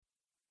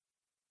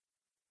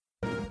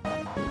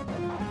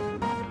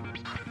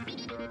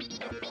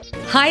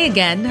Hi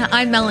again,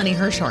 I'm Melanie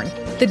Hirschhorn,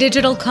 the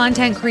digital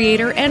content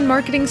creator and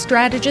marketing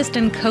strategist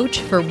and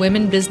coach for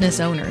women business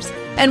owners.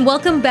 And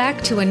welcome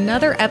back to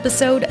another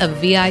episode of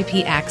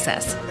VIP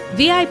Access.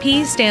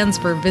 VIP stands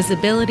for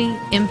Visibility,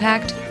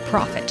 Impact,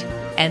 Profit.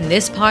 And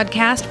this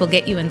podcast will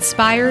get you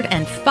inspired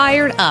and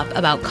fired up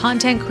about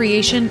content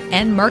creation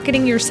and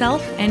marketing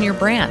yourself and your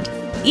brand.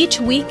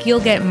 Each week, you'll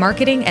get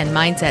marketing and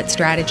mindset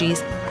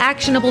strategies,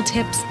 actionable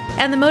tips,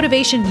 and the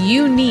motivation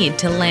you need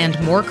to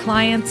land more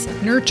clients,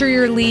 nurture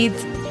your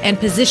leads, and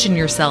position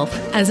yourself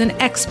as an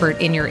expert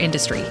in your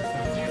industry.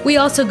 We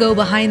also go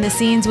behind the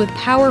scenes with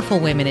powerful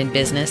women in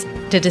business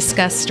to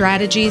discuss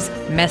strategies,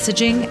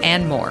 messaging,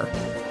 and more.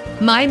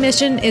 My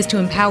mission is to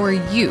empower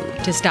you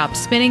to stop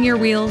spinning your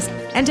wheels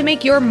and to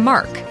make your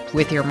mark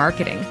with your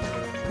marketing.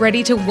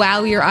 Ready to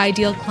wow your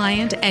ideal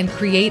client and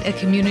create a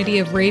community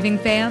of raving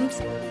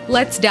fans?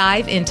 Let's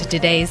dive into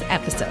today's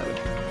episode.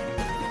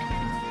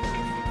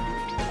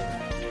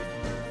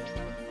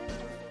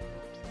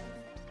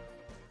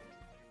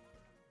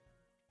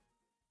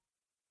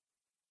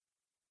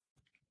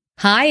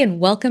 Hi, and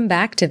welcome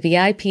back to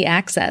VIP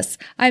Access.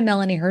 I'm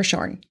Melanie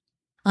Hirschhorn.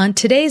 On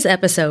today's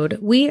episode,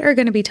 we are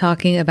going to be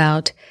talking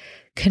about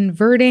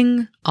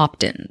converting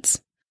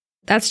opt-ins.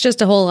 That's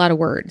just a whole lot of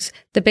words.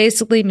 That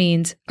basically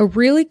means a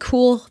really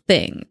cool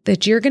thing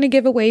that you're going to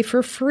give away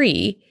for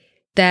free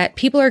that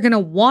people are going to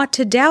want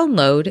to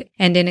download,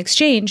 and in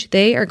exchange,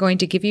 they are going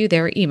to give you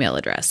their email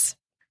address.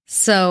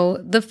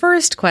 So the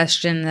first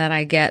question that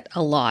I get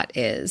a lot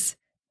is,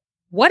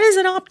 what is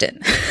an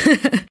opt-in?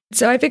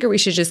 So I figure we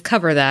should just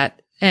cover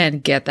that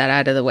and get that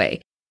out of the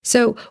way.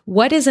 So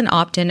what is an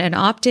opt-in? An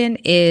opt-in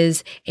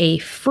is a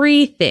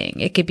free thing.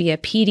 It could be a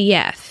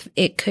PDF.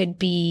 It could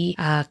be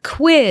a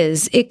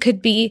quiz. It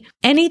could be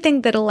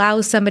anything that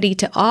allows somebody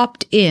to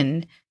opt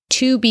in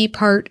to be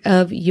part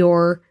of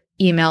your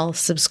email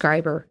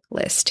subscriber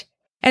list.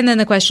 And then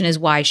the question is,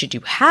 why should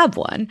you have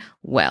one?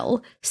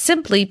 Well,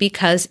 simply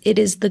because it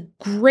is the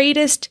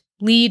greatest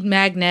lead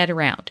magnet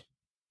around.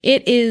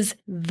 It is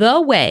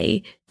the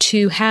way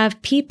to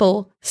have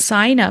people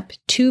sign up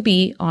to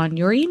be on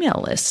your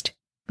email list.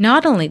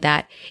 Not only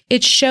that,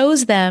 it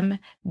shows them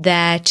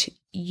that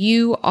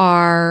you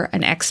are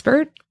an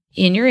expert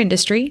in your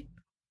industry.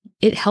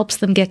 It helps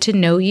them get to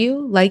know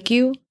you, like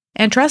you,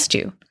 and trust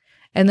you.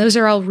 And those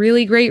are all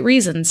really great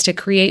reasons to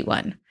create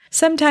one.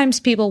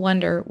 Sometimes people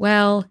wonder,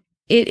 well,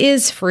 it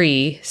is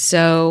free,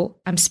 so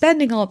I'm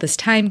spending all this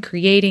time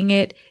creating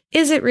it.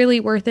 Is it really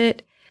worth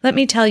it? Let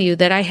me tell you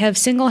that I have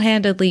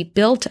single-handedly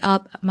built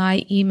up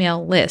my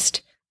email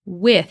list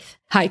with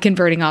high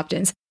converting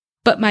opt-ins,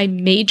 but my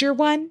major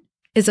one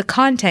is a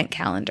content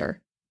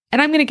calendar. And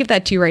I'm going to give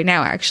that to you right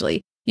now,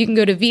 actually. You can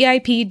go to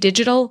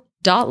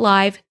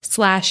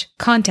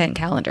vipdigital.live/content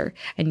calendar,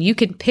 and you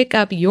can pick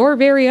up your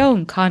very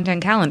own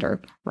content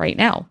calendar right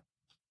now.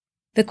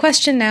 The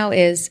question now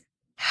is,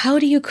 how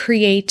do you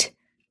create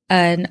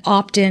an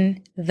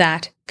opt-in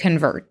that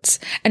converts?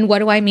 And what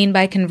do I mean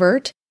by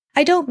convert?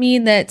 I don't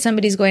mean that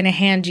somebody's going to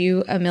hand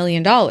you $1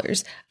 million.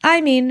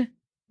 I mean,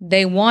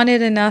 they want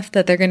it enough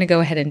that they're going to go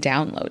ahead and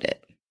download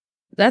it.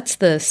 That's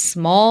the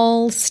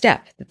small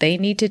step that they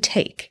need to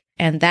take.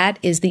 And that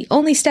is the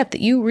only step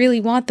that you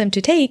really want them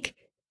to take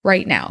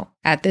right now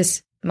at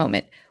this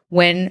moment.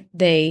 When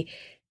they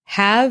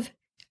have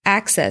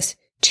access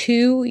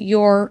to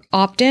your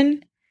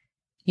opt-in,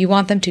 you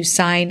want them to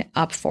sign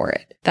up for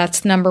it.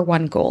 That's number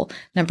one goal.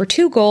 Number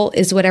two goal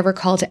is whatever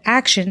call to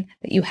action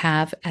that you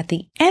have at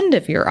the end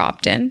of your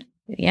opt-in,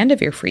 at the end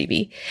of your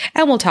freebie,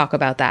 and we'll talk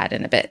about that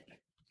in a bit.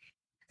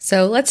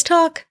 So let's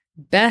talk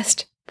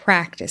best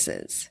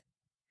practices.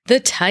 The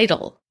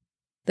title.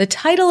 The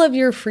title of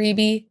your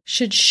freebie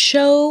should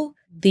show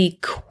the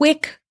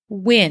quick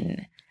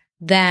win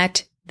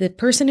that the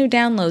person who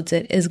downloads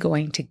it is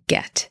going to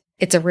get.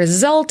 It's a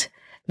result.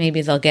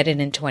 Maybe they'll get it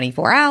in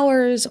 24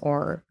 hours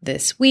or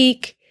this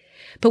week.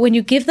 But when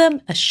you give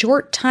them a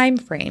short time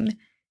frame,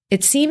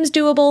 it seems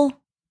doable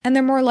and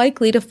they're more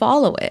likely to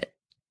follow it.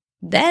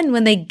 Then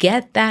when they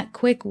get that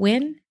quick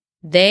win,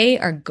 they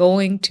are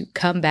going to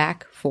come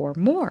back for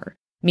more,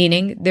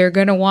 meaning they're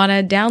going to want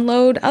to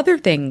download other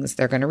things.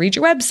 They're going to read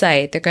your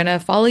website. They're going to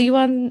follow you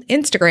on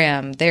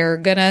Instagram. They're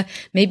going to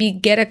maybe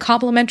get a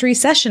complimentary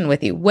session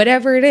with you.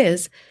 Whatever it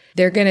is,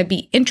 they're going to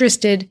be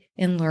interested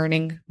in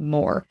learning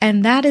more.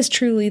 And that is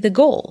truly the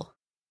goal.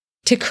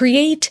 To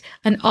create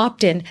an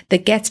opt-in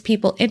that gets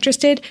people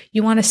interested,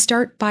 you want to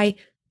start by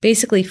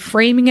basically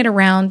framing it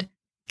around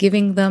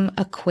giving them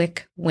a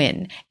quick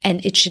win.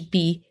 And it should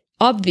be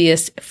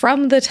obvious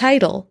from the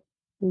title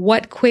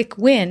what quick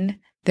win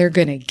they're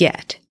going to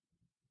get.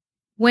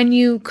 When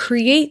you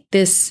create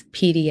this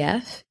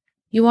PDF,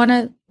 you want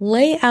to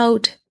lay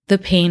out the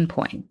pain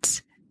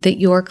points that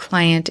your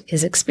client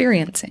is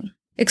experiencing.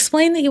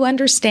 Explain that you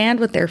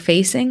understand what they're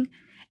facing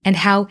and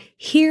how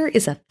here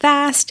is a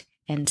fast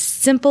and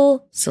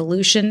simple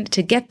solution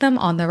to get them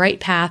on the right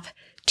path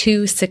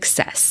to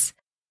success.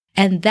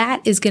 And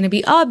that is going to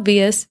be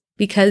obvious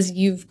because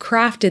you've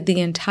crafted the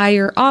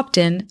entire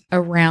opt-in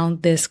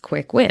around this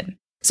quick win.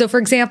 So for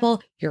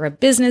example, you're a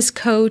business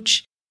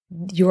coach,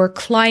 your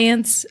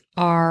clients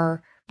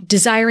are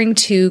desiring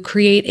to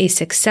create a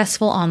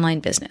successful online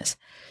business.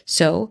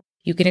 So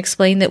you can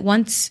explain that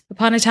once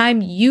upon a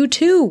time, you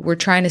too were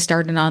trying to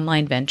start an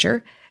online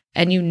venture,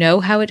 and you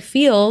know how it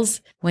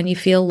feels when you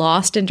feel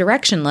lost and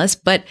directionless.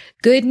 But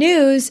good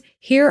news,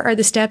 here are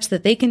the steps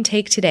that they can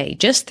take today,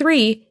 just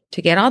 3,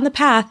 to get on the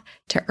path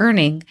to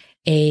earning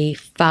a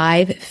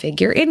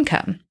 5-figure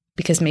income,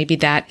 because maybe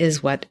that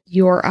is what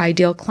your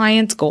ideal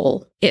client's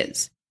goal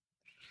is.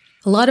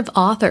 A lot of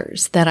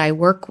authors that I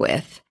work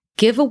with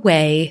give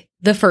away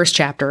the first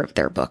chapter of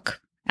their book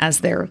as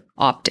their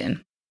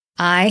opt-in.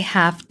 I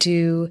have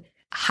to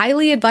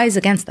highly advise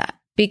against that,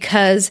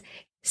 because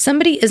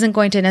somebody isn't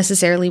going to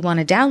necessarily want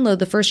to download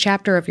the first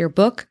chapter of your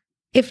book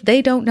if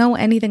they don't know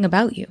anything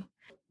about you.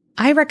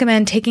 I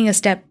recommend taking a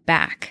step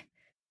back.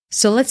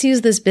 So let's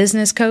use this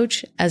business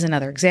coach as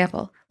another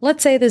example.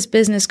 Let's say this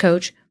business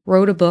coach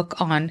wrote a book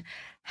on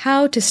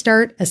how to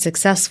start a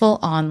successful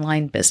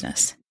online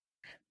business.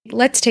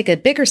 Let's take a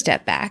bigger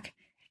step back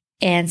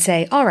and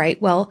say, all right,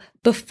 well,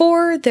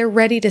 before they're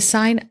ready to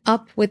sign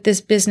up with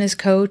this business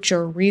coach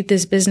or read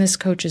this business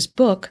coach's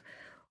book,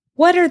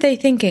 what are they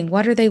thinking?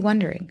 What are they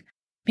wondering?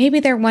 Maybe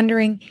they're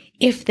wondering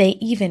if they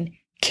even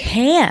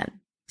can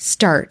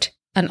start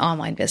an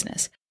online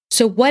business.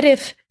 So what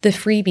if the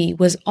freebie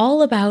was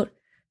all about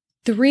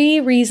 3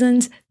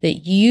 reasons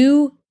that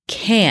you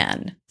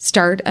can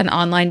start an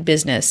online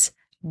business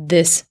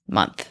this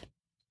month?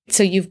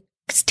 So you've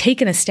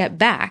taken a step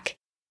back,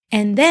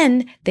 and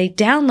then they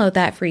download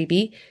that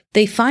freebie.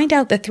 They find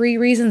out the 3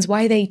 reasons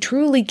why they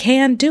truly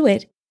can do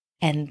it.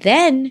 And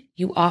then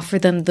you offer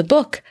them the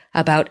book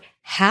about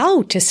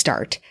how to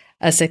start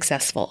a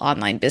successful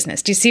online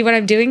business. Do you see what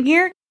I'm doing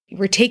here?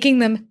 We're taking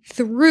them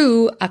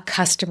through a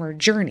customer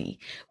journey,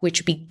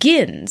 which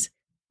begins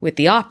with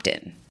the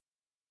opt-in.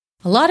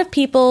 A lot of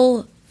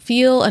people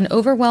feel an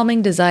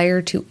overwhelming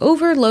desire to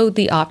overload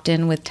the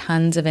opt-in with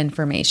tons of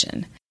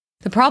information.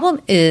 The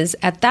problem is,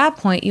 at that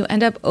point, you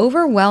end up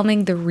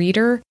overwhelming the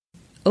reader.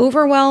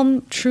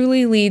 Overwhelm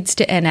truly leads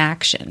to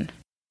inaction.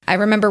 I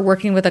remember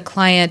working with a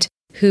client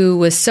who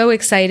was so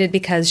excited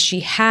because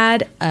she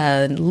had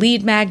a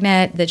lead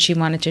magnet that she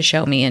wanted to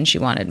show me, and she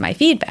wanted my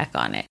feedback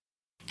on it.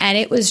 And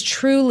it was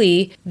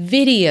truly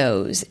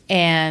videos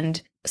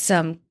and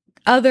some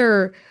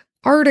other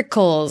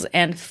articles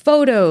and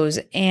photos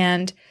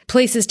and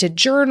places to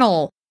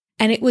journal.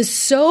 And it was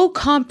so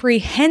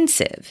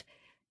comprehensive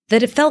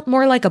that it felt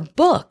more like a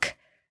book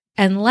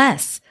and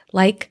less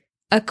like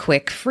a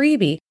quick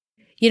freebie.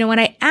 You know, when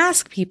I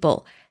ask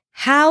people,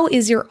 how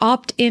is your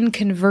opt-in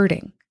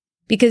converting?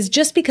 Because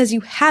just because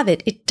you have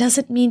it, it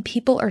doesn't mean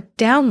people are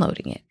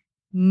downloading it.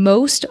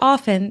 Most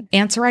often,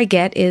 answer I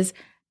get is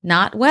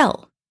not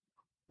well.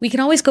 We can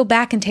always go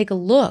back and take a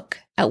look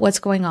at what's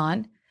going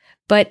on,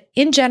 but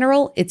in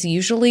general, it's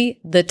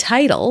usually the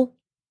title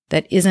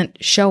that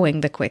isn't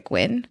showing the quick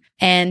win.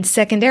 And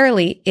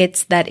secondarily,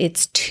 it's that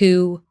it's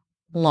too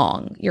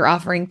long. You're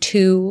offering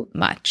too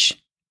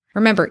much.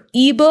 Remember,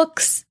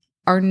 ebooks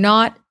are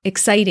not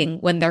exciting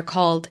when they're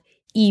called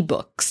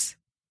ebooks.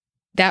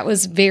 That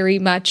was very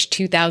much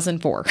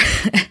 2004.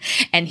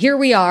 And here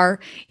we are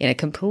in a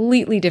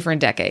completely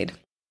different decade.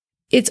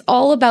 It's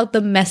all about the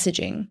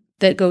messaging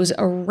that goes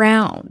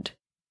around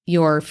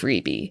your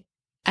freebie,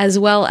 as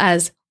well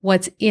as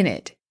what's in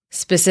it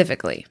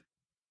specifically.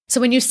 So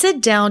when you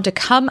sit down to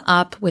come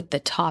up with the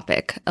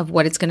topic of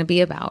what it's going to be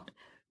about,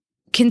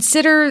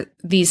 consider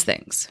these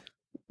things.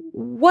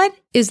 What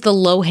is the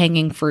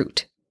low-hanging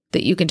fruit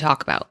that you can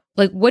talk about?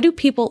 Like, what do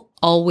people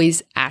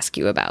always ask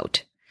you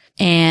about?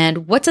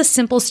 And what's a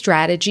simple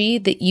strategy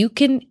that you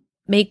can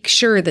make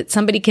sure that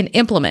somebody can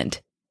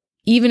implement,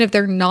 even if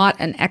they're not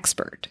an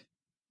expert?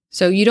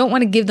 So you don't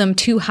want to give them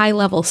too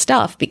high-level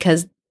stuff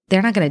because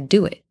they're not going to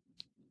do it.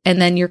 And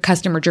then your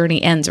customer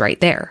journey ends right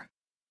there.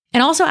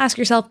 And also ask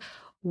yourself,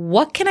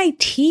 what can I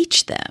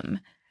teach them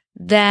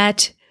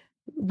that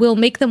will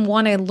make them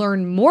want to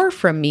learn more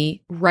from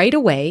me right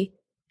away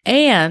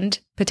and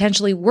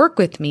potentially work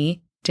with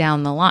me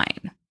down the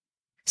line?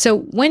 So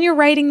when you're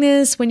writing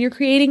this, when you're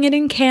creating it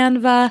in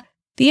Canva,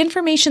 the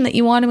information that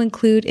you want to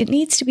include, it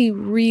needs to be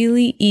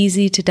really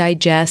easy to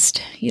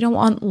digest. You don't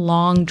want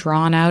long,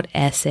 drawn-out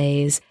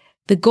essays.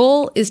 The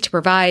goal is to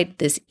provide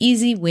this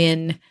easy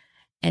win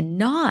and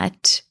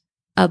not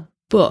a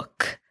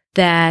book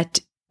that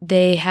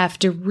they have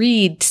to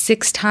read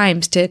 6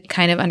 times to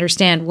kind of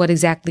understand what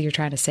exactly you're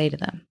trying to say to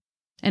them.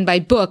 And by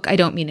book, I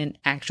don't mean an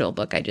actual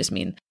book. I just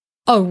mean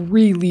a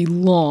really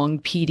long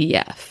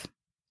PDF.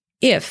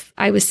 If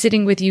I was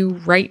sitting with you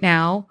right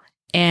now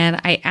and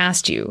I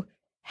asked you,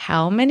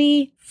 how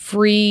many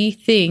free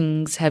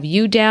things have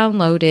you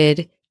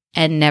downloaded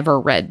and never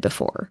read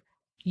before?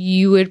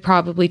 You would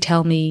probably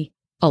tell me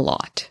a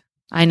lot.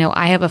 I know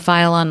I have a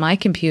file on my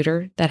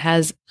computer that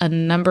has a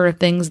number of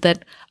things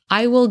that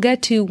I will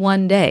get to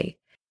one day.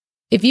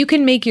 If you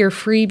can make your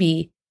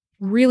freebie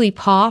really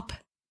pop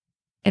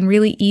and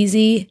really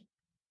easy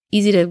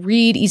to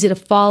read, easy to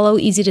follow,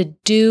 easy to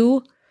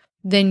do,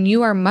 then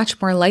you are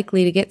much more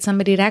likely to get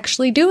somebody to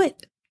actually do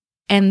it.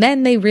 And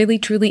then they really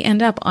truly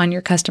end up on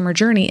your customer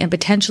journey and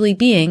potentially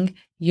being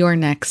your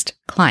next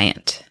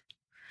client.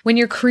 When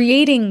you're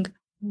creating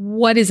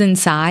what is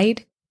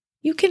inside,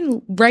 you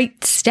can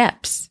write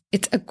steps.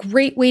 It's a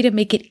great way to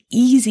make it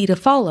easy to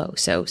follow.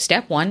 So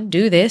step 1,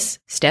 do this.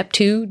 Step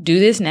 2, do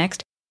this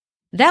next.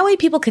 That way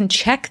people can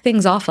check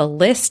things off a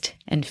list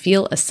and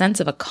feel a sense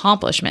of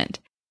accomplishment.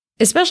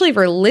 Especially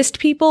for list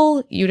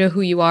people, you know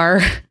who you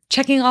are.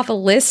 Checking off a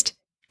list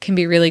can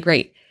be really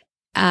great.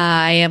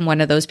 I am one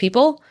of those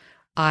people.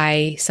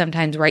 I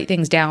sometimes write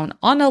things down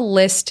on a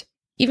list,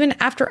 even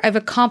after I've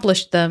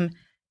accomplished them,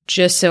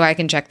 just so I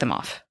can check them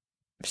off.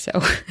 So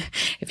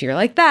if you're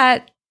like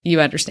that, you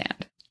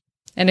understand.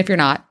 And if you're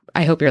not,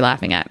 I hope you're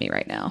laughing at me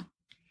right now.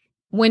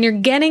 When you're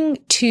getting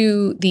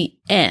to the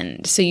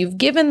end, so you've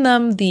given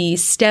them the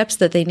steps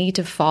that they need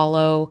to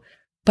follow,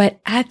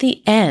 but at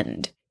the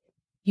end,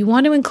 you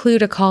want to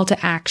include a call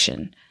to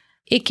action.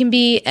 It can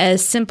be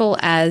as simple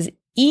as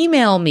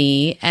email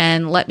me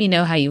and let me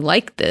know how you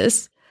like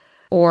this.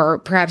 Or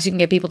perhaps you can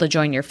get people to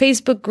join your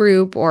Facebook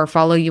group or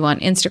follow you on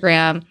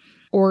Instagram.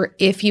 Or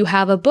if you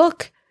have a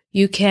book,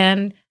 you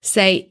can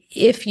say,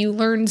 if you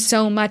learn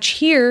so much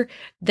here,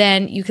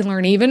 then you can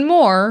learn even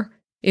more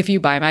if you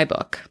buy my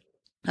book.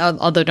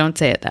 Although don't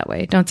say it that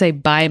way. Don't say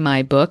buy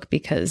my book,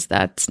 because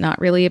that's not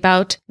really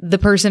about the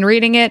person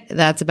reading it.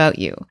 That's about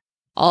you.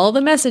 All the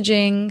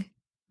messaging,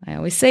 I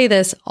always say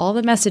this, all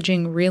the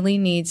messaging really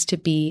needs to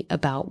be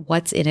about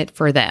what's in it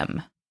for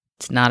them.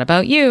 It's not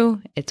about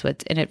you. It's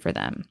what's in it for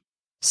them.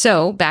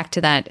 So back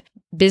to that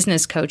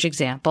business coach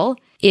example,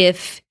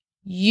 if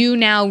you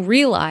now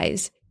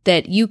realize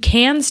that you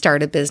can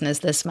start a business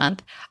this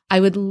month,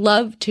 I would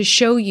love to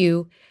show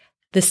you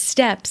the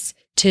steps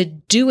to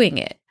doing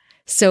it.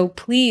 So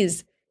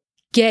please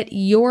get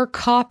your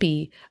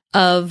copy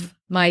of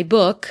my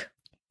book,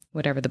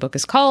 whatever the book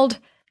is called,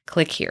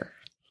 click here.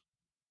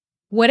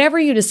 Whatever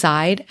you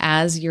decide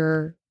as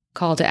your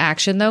call to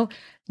action, though,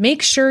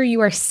 make sure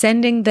you are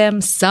sending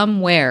them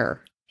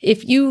somewhere.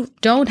 If you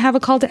don't have a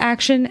call to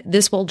action,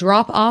 this will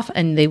drop off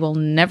and they will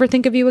never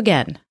think of you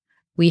again.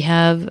 We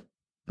have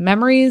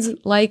memories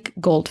like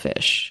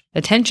goldfish,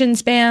 attention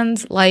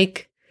spans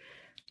like,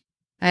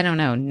 I don't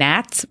know,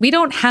 gnats. We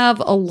don't have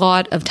a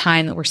lot of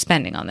time that we're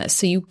spending on this.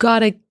 So you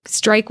gotta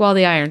strike while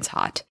the iron's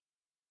hot.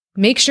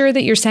 Make sure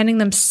that you're sending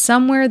them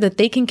somewhere that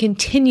they can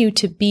continue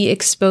to be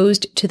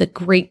exposed to the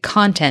great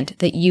content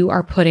that you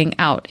are putting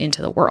out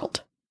into the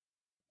world.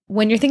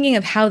 When you're thinking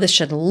of how this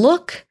should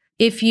look,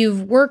 if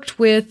you've worked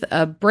with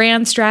a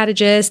brand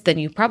strategist, then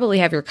you probably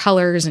have your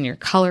colors and your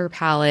color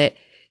palette.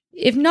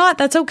 If not,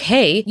 that's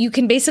okay. You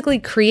can basically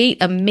create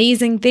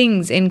amazing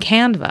things in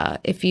Canva.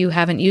 If you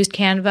haven't used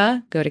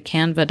Canva, go to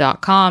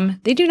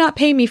canva.com. They do not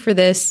pay me for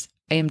this.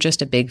 I am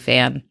just a big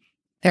fan.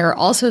 There are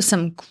also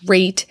some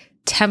great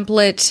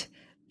template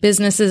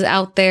businesses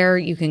out there.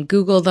 You can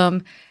Google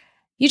them.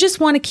 You just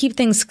want to keep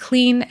things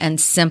clean and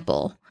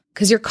simple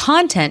because your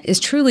content is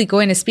truly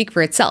going to speak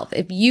for itself.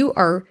 If you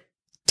are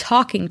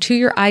talking to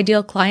your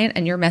ideal client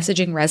and your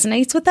messaging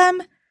resonates with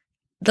them,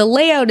 the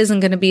layout isn't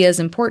going to be as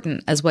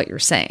important as what you're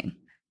saying.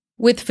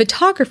 With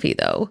photography,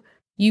 though,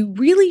 you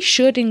really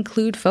should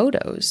include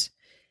photos.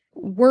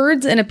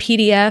 Words in a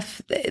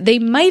PDF, they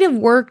might have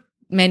worked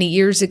many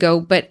years ago,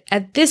 but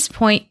at this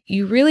point,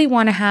 you really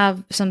want to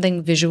have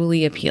something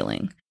visually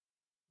appealing.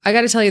 I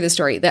got to tell you the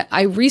story that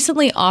I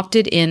recently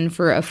opted in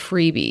for a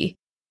freebie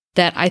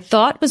that I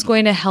thought was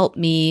going to help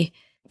me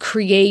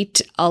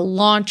create a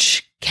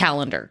launch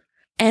calendar.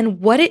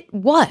 And what it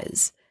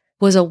was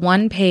a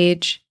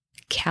one-page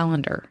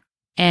calendar.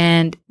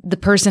 And the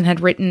person had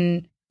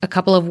written a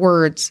couple of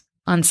words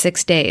on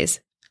 6 days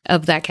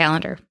of that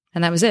calendar.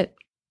 And that was it.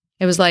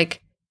 It was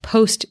like,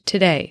 post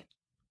today,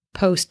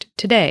 post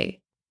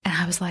today. And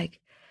I was like,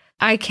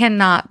 I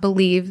cannot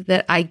believe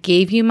that I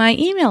gave you my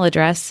email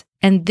address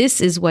and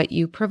this is what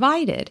you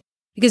provided.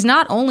 Because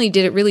not only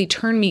did it really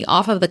turn me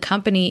off of the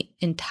company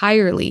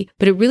entirely,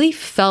 but it really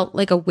felt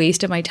like a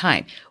waste of my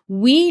time.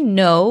 We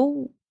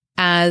know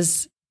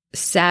as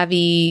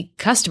savvy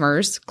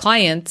customers,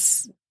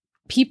 clients,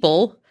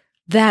 people,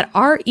 that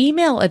our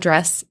email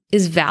address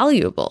is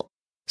valuable.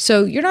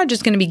 So you're not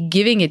just going to be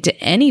giving it to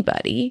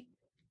anybody.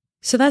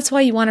 So that's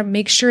why you want to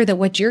make sure that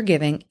what you're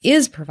giving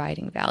is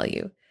providing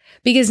value.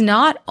 Because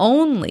not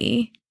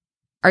only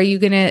are you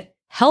going to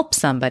help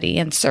somebody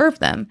and serve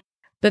them,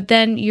 but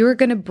then you're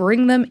going to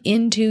bring them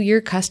into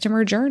your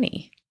customer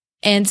journey.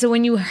 And so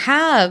when you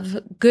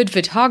have good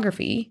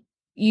photography,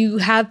 you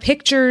have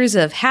pictures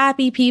of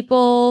happy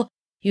people,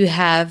 you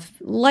have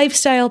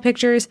lifestyle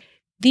pictures.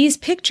 These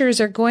pictures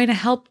are going to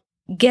help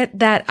get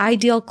that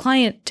ideal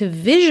client to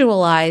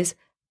visualize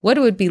what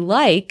it would be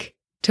like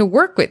to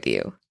work with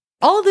you.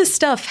 All this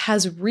stuff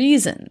has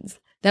reasons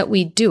that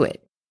we do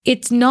it.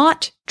 It's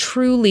not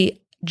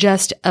truly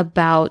just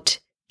about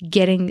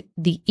getting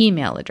the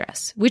email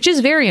address, which is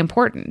very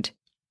important,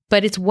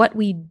 but it's what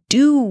we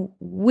do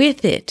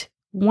with it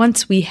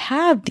once we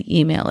have the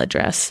email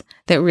address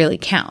that really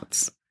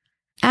counts.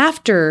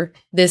 After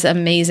this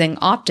amazing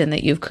opt-in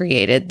that you've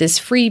created, this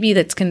freebie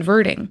that's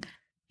converting,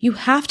 you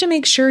have to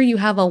make sure you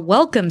have a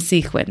welcome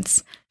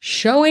sequence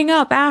showing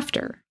up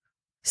after.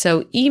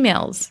 So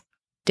emails,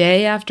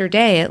 day after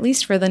day, at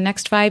least for the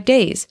next 5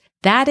 days.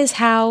 That is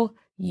how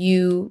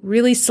you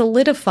really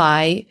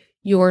solidify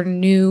your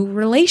new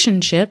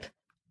relationship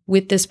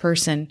with this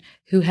person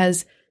who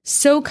has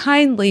so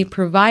kindly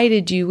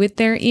provided you with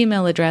their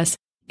email address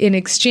in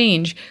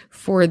exchange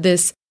for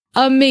this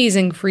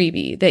amazing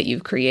freebie that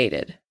you've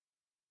created.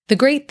 The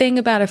great thing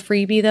about a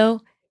freebie,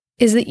 though,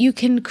 is that you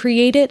can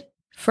create it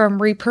from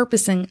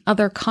repurposing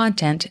other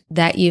content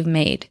that you've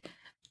made.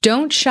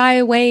 Don't shy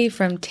away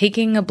from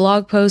taking a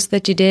blog post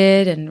that you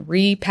did and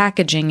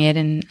repackaging it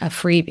in a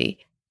freebie.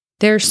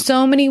 There are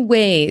so many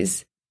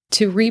ways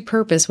to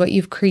repurpose what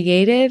you've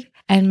created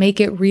and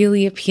make it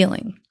really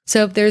appealing.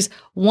 So if there's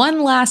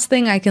one last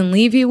thing I can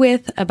leave you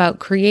with about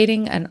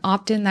creating an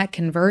opt-in that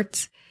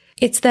converts,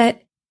 it's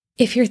that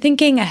if you're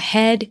thinking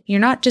ahead, you're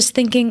not just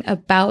thinking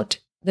about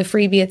the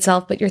freebie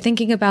itself, but you're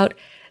thinking about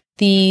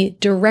the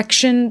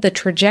direction, the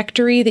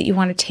trajectory that you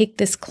want to take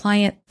this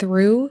client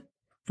through.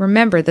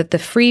 Remember that the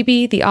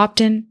freebie, the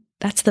opt-in,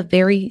 that's the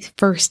very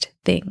first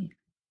thing.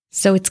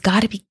 So it's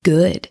got to be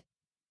good,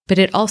 but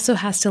it also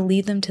has to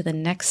lead them to the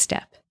next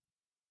step.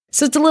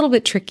 So it's a little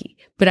bit tricky,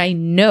 but I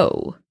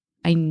know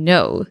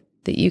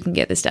that you can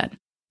get this done.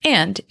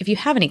 And if you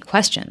have any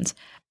questions,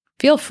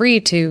 feel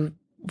free to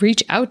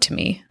reach out to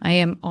me. I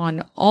am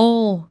on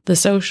all the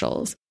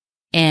socials,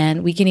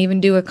 and we can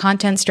even do a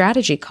content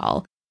strategy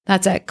call.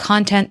 That's at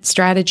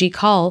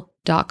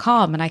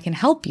contentstrategycall.com, and I can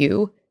help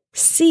you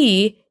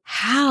see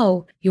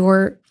how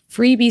your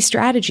freebie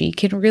strategy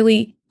can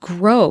really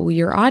grow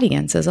your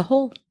audience as a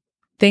whole.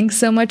 Thanks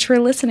so much for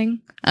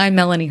listening. I'm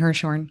Melanie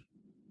Hirschhorn.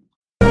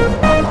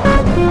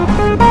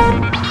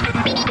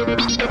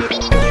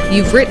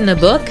 You've written a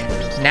book?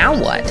 Now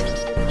what?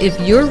 If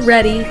you're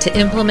ready to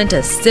implement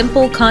a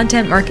simple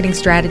content marketing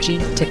strategy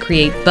to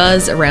create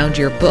buzz around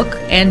your book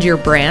and your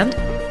brand,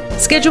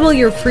 schedule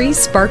your free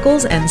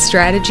Sparkles and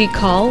Strategy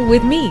call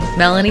with me,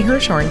 Melanie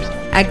Hirschhorn,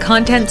 at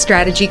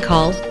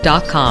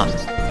contentstrategycall.com.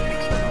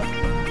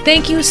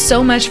 Thank you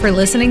so much for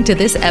listening to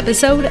this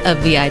episode of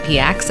VIP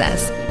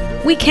Access.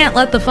 We can't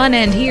let the fun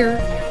end here.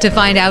 To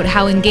find out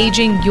how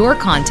engaging your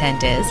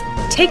content is,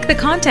 take the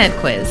content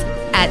quiz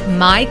at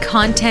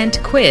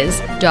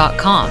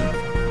mycontentquiz.com.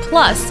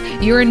 Plus,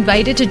 you're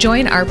invited to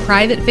join our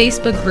private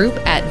Facebook group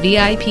at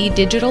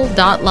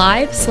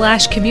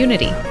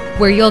vipdigital.live/community,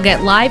 where you'll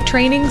get live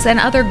trainings and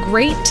other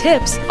great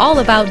tips all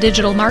about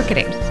digital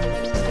marketing.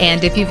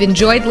 And if you've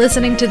enjoyed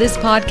listening to this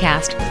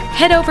podcast,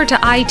 head over to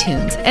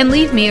iTunes and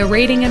leave me a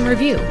rating and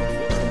review.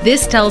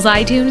 This tells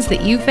iTunes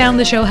that you found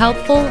the show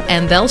helpful,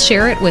 and they'll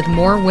share it with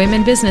more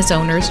women business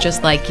owners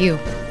just like you.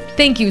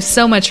 Thank you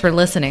so much for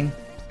listening.